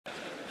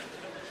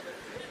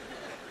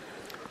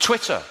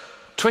Twitter.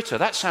 Twitter,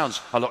 that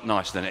sounds a lot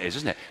nicer than it is,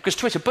 isn't it? Because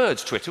Twitter,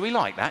 birds Twitter, we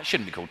like that. It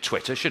shouldn't be called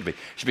Twitter, should we? It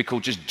should be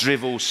called just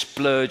drivel,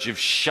 splurge of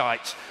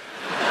shite,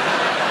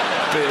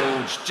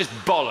 bilge, just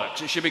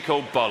bollocks. It should be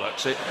called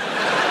bollocks.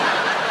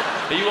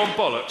 Are you on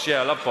bollocks?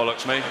 Yeah, I love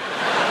bollocks, me.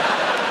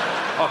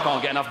 I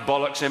can't get enough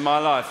bollocks in my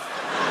life.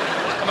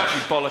 I'm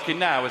actually bollocking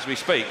now as we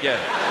speak, yeah.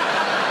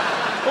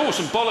 Oh,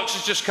 some bollocks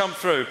has just come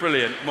through.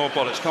 Brilliant. More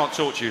bollocks. Can't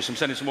talk to you, so I'm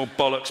sending some more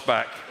bollocks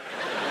back.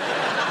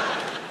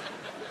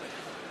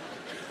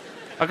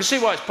 I can see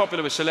why it's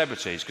popular with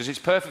celebrities, because it's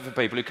perfect for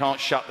people who can't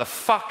shut the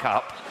fuck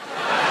up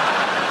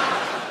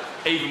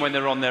even when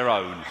they're on their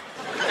own.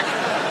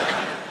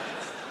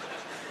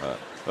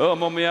 Oh,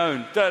 I'm on my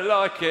own. Don't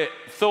like it.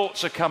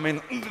 Thoughts are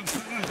coming.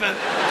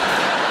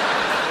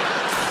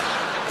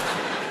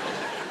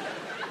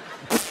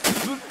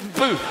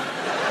 Boo.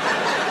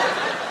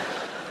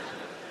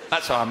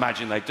 That's how I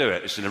imagine they do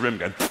it. It's in a room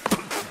going...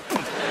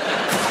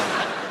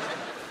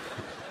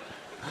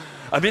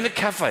 I'm in a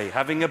cafe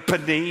having a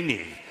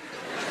panini.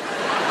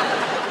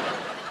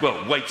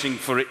 Well, waiting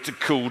for it to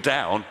cool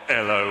down,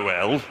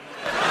 LOL.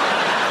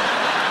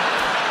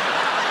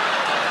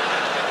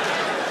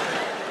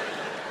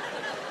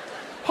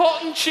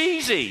 Hot and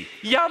cheesy,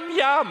 yum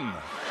yum.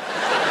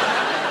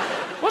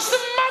 What's the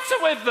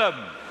matter with them?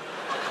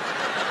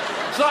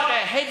 It's like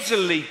their heads are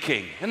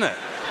leaking, isn't it?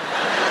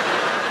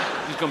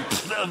 It's gone...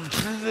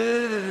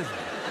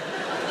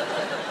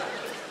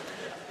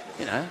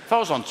 You know, if I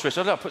was on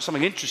Twitter, I'd put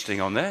something interesting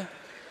on there.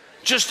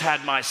 Just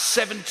had my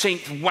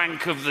 17th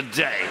wank of the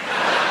day.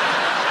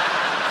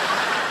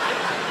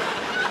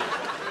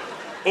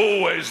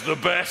 Always the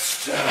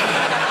best.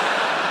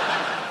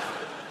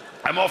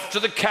 I'm off to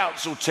the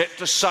council tip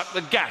to suck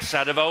the gas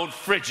out of old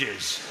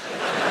fridges.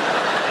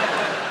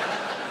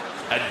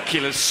 And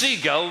kill a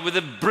seagull with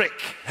a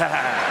brick.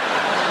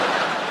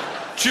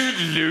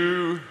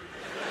 Toodaloo.